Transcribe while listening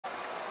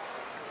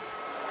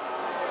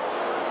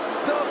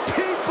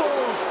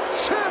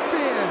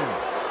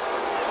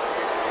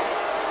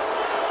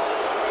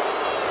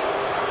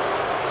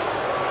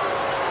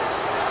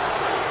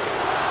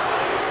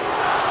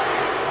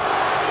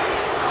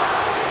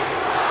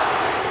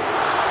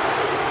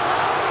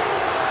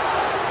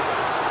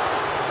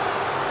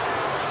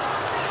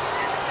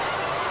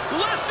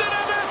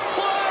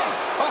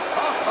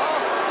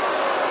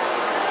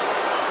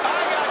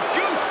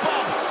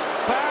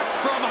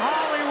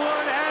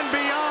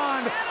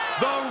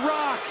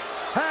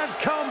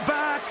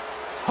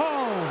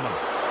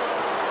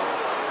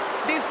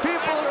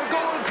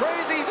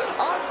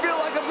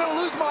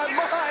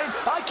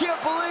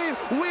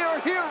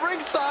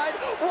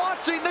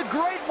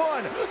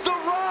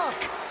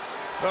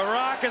The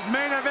Rock has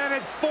main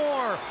evented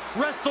 4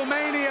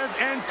 WrestleManias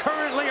and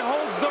currently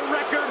holds the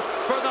record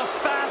for the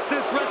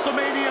fastest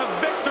WrestleMania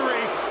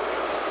victory.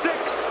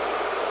 6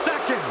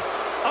 seconds.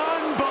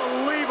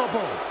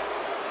 Unbelievable.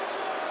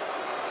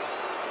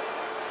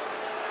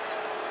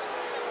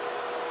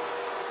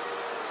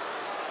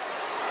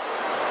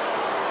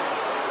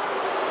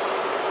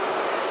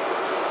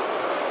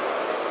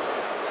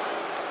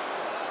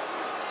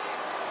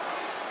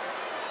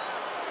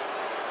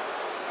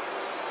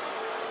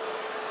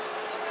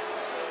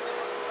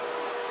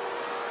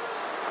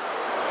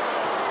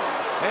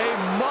 A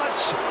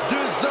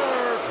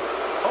much-deserved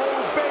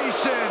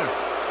ovation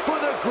for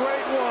the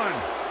Great One.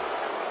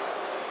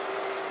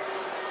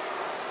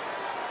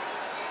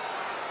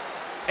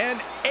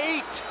 An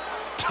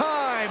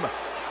 8-time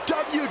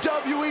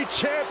WWE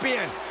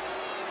Champion.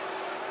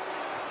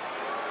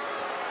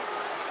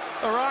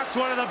 The Rock's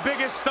one of the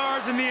biggest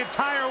stars in the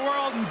entire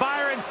world, and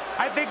Byron,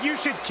 I think you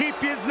should keep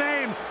his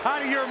name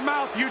out of your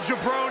mouth, you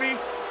jabroni.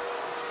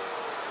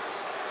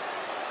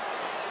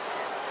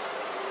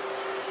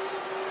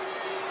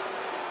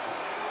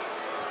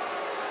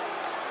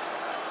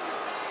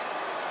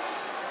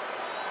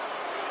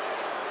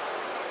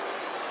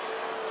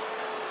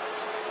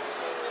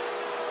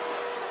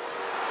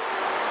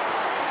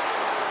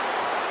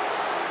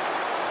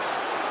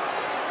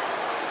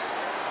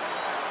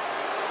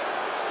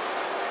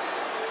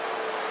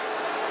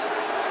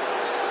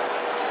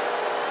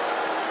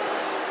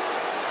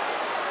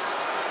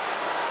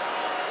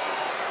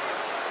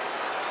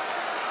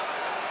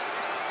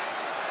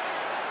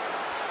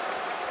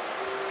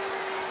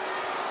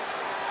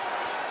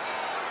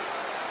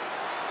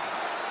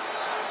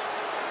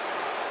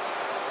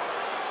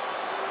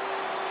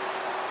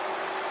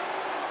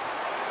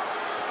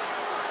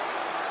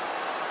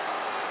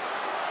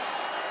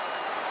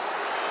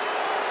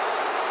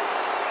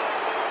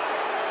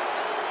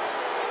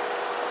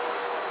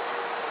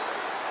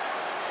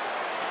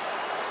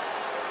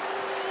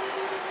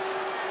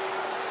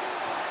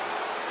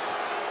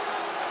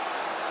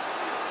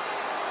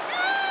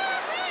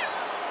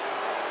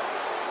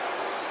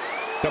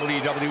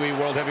 WWE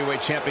World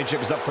Heavyweight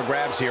Championship is up for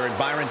grabs here. And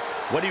Byron,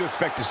 what do you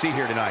expect to see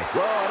here tonight?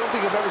 Well, I don't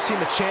think I've ever seen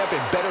the champ in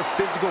better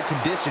physical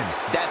condition.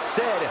 That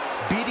said,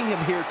 beating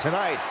him here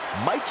tonight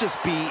might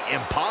just be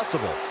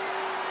impossible.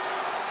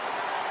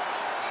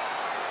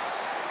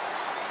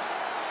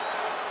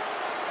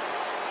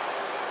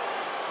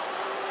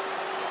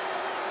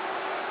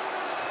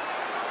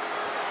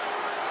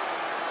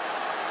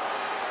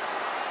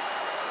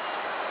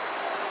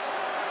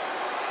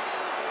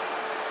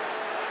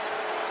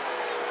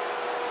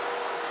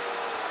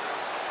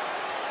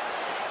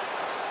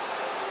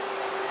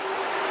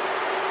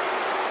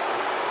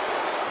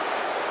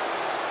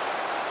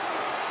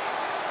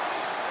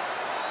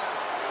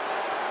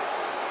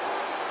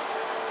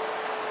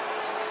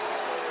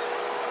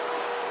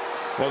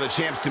 Well, the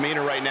champ's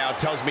demeanor right now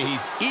tells me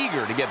he's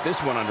eager to get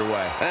this one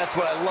underway. That's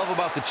what I love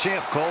about the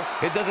champ, Cole.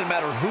 It doesn't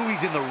matter who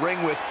he's in the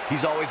ring with,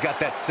 he's always got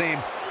that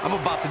same, I'm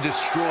about to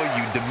destroy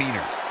you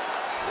demeanor.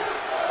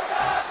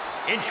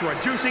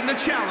 Introducing the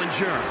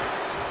challenger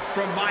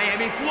from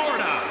Miami,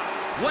 Florida,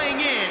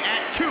 weighing in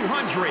at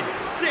 265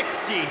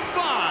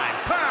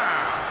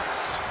 pounds,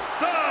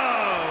 The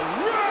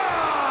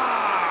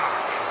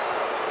Rock!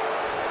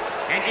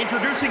 And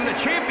introducing the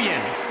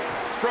champion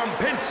from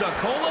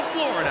Pensacola,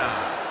 Florida,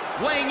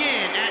 weighing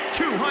in at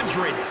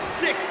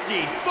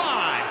 265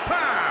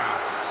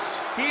 pounds,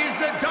 he is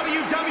the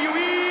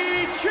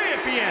WWE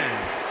Champion,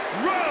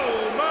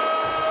 Roman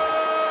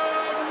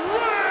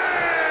Reigns!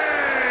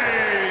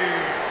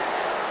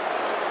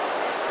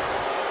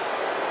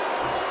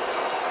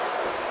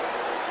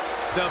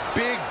 The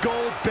big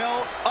gold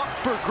belt up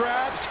for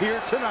grabs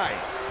here tonight.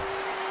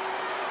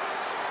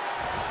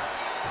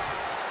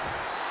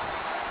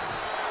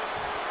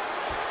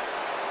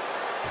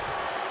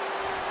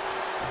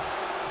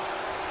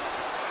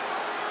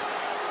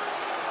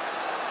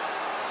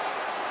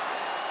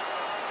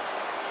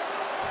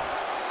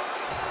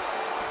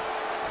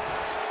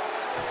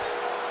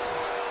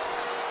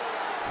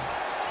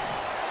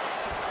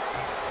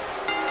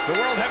 The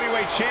World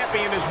Heavyweight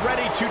Champion is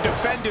ready to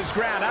defend his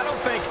ground. I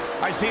don't think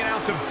I see an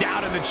ounce of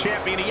doubt in the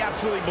champion. He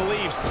absolutely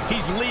believes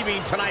he's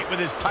leaving tonight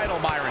with his title,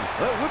 Byron.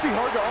 Well, it would be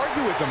hard to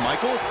argue with him,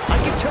 Michael. I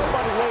can tell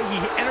by the way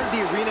he entered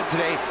the arena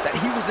today that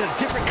he was in a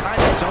different kind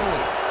of zone.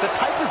 The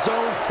type of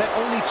zone that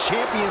only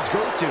champions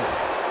go to.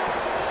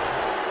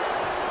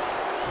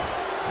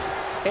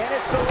 And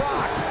it's The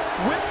Rock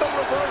with the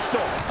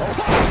reversal.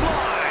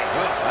 Fly!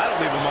 Well,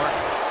 that'll leave a mark.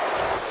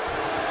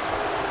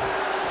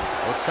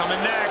 What's coming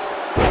next?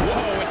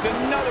 Whoa, it's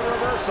another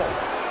reversal.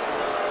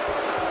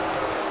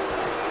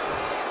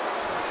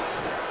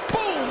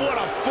 Boom, what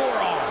a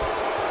forearm.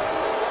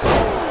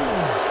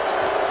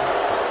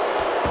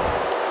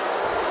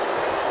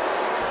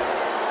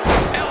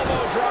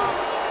 Elbow drop.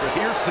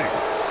 Piercing.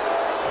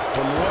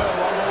 From Royal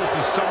Rumbles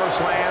to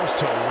SummerSlams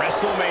to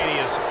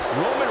WrestleManias,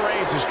 Roman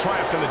Reigns has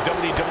triumphed on the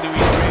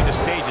WWE's grandest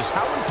stages.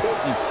 How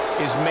important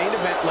is main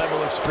event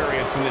level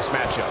experience in this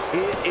matchup?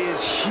 It is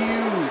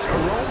huge.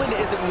 Roman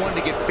isn't one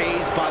to get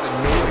fazed by the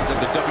noise of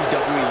the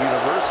WWE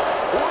Universe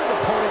or his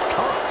opponent's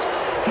taunts.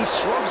 He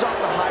shrugs off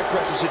the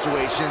high-pressure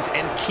situations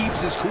and keeps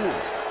his cool.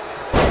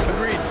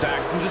 Agreed,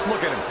 Saxton. Just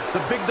look at him.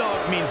 The big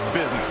dog means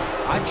business.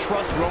 I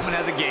trust Roman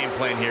has a game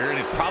plan here, and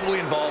it probably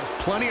involves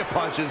plenty of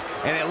punches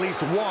and at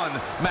least one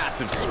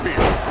massive spear.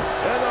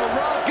 And The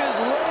Rock is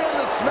laying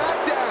the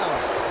smackdown.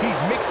 He's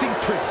mixing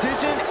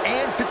precision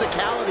and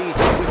physicality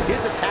with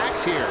his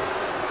attacks here.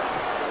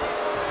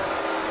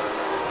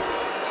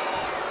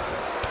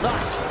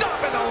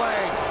 Stopping the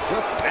leg.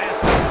 Just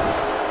nasty.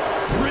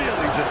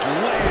 Really just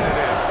laying it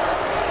in.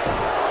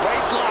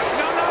 Waistlock.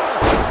 No.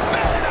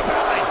 Bend in the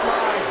belly.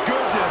 My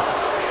goodness.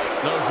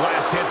 Those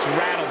last hits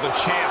rattled the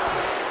champ.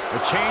 A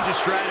change of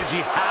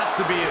strategy has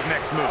to be his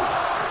next move.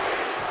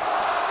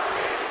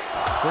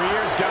 For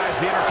years, guys,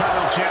 the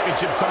Intercontinental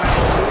Championship somehow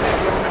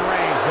eluded Roman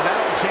Reigns, but that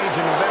all changed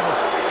in November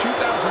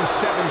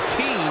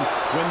 2017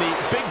 when the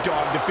big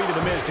dog defeated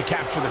The Miz to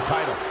capture the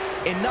title.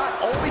 And not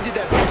only did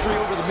that victory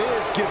over The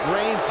Miz give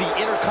Reigns the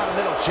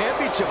Intercontinental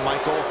Championship,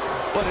 Michael,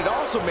 but it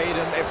also made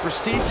him a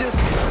prestigious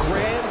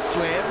Grand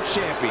Slam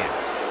champion.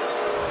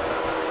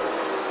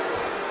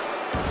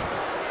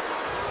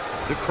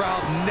 The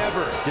crowd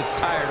never gets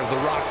tired of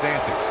The Rock's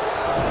antics.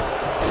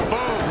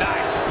 Boom,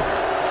 nice.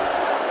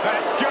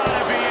 That's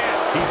gotta be it.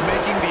 He's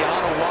making the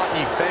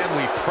Onawatney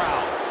family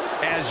proud,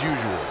 as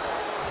usual.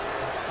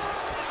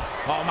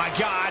 Oh, my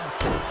God.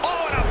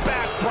 Oh, and a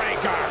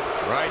backbreaker.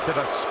 Right to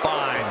the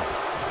spine.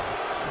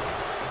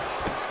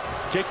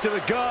 Kick to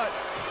the gut.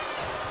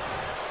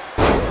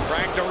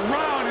 Dragged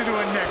around into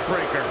a neck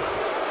breaker.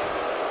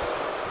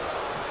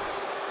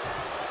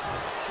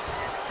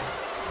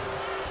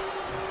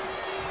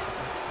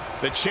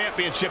 The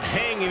championship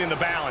hanging in the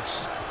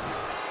balance.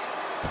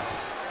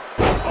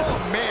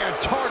 Oh, man,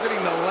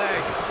 targeting the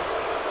leg.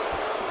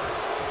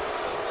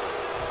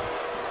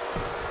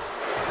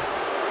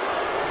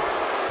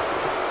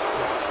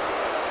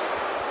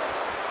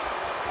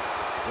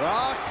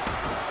 Rock.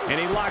 And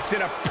he locks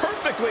in a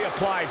perfectly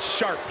applied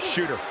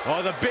sharpshooter.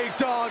 Oh, the big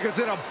dog is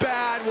in a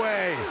bad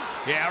way.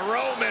 Yeah,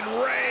 Roman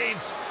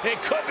Reigns.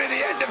 It could be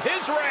the end of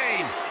his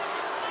reign.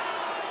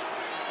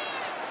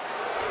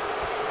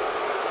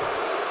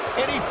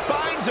 And he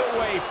finds a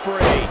way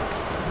free.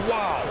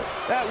 Wow,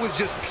 that was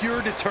just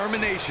pure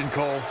determination,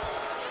 Cole.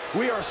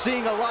 We are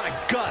seeing a lot of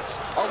guts,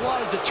 a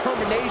lot of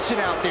determination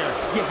out there.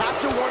 You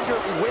have to wonder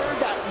where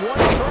that one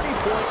turning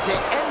point to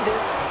end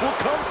this will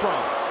come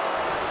from.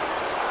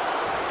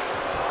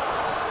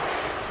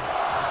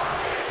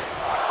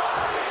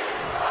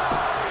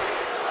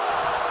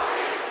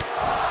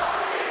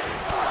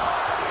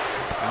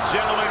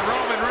 Gentlemen,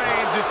 Roman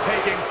Reigns is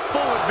taking full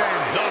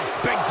advantage. The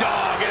big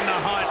dog in the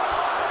hunt.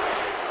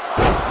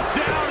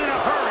 Down in a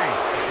hurry.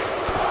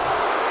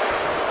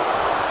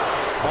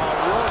 Oh,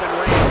 Roman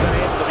Reigns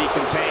unable to be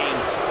contained.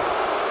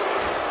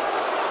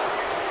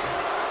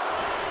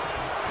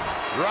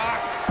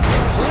 Rock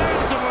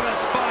lands him with a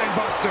spine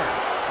buster.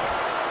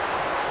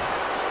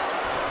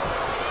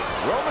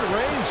 Roman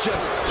Reigns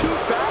just too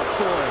fast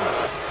for him.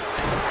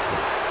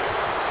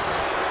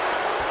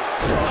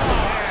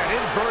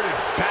 Inverted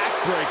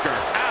backbreaker.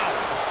 Ow.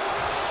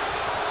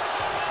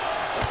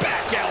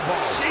 Back elbow.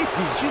 Gee,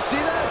 did you see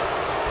that?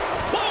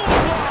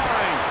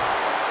 Clothesline.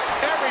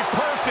 Every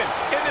person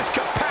in this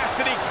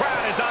capacity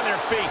crowd is on their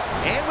feet.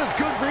 And with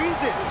good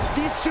reason.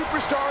 These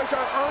superstars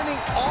are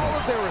earning all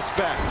of their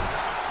respect.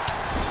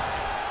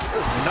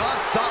 There's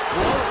non-stop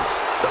blows.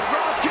 The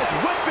Rock is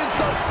whipping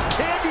some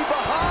candy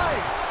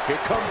behinds.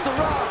 Here comes The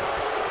Rock.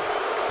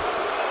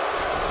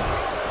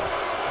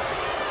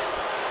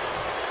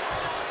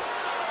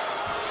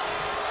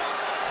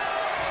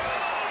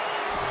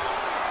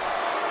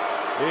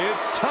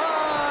 It's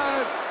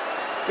time!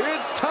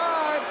 It's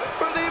time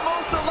for the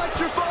most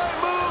electrifying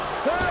move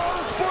in all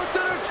of sports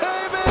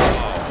entertainment!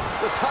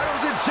 The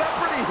title's in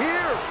jeopardy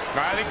here!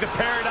 I think the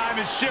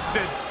paradigm has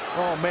shifted.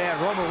 Oh man,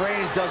 Roman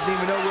Reigns doesn't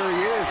even know where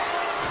he is.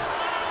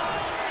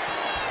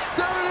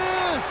 There it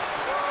is!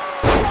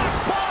 Rock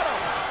bottom!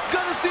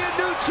 Gonna see a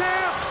new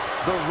champ!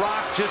 The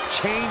Rock just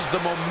changed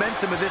the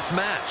momentum of this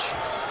match.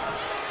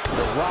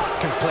 The Rock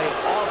can play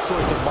all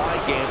sorts of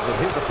mind games with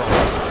his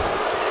opponents.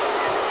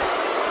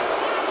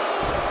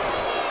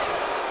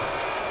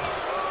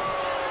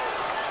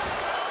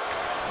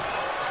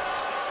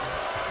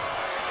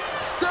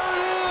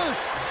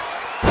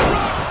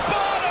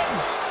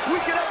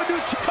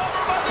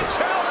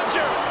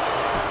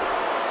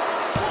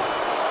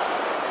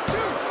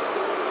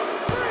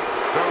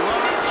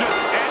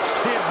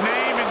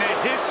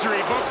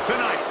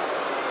 Tonight.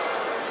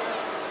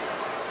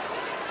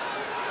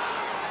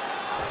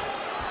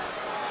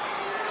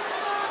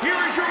 Here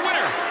is your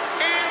winner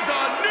and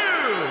the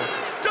new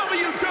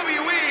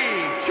WWE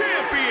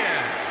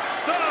Champion,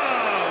 The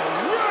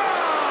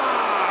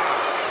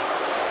Rock!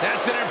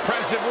 That's an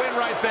impressive win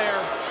right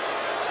there.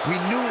 We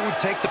knew it would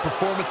take the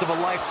performance of a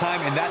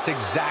lifetime, and that's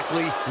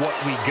exactly what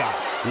we got.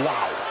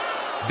 Wow.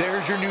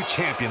 There's your new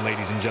champion,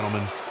 ladies and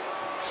gentlemen.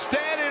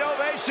 Standing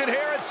ovation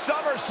here at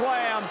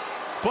SummerSlam.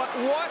 But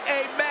what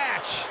a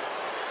match.